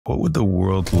what would the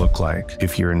world look like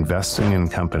if you're investing in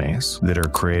companies that are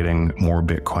creating more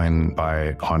Bitcoin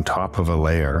by on top of a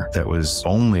layer that was the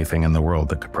only thing in the world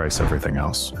that could price everything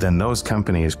else? Then those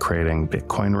companies creating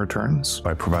Bitcoin returns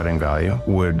by providing value,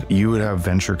 you would have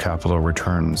venture capital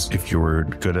returns if you were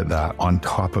good at that on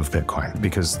top of Bitcoin,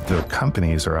 because the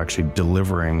companies are actually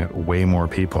delivering way more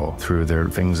people through their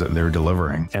things that they're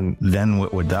delivering. And then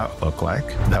what would that look like?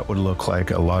 That would look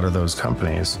like a lot of those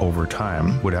companies over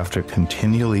time would have to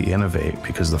continually innovate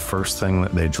because the first thing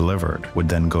that they delivered would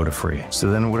then go to free.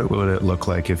 So then what would it look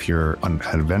like if you're on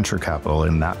venture capital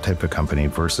in that type of company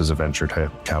versus a venture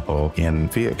type capital in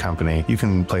fiat company? You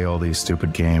can play all these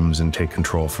stupid games and take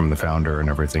control from the founder and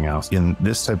everything else. In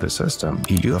this type of system,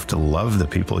 you have to love the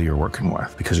people you're working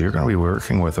with, because you're going to be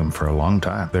working with them for a long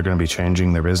time. They're going to be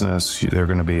changing their business. They're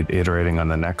going to be iterating on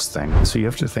the next thing. So you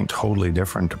have to think totally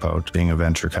different about being a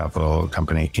venture capital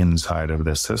company inside of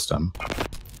this system.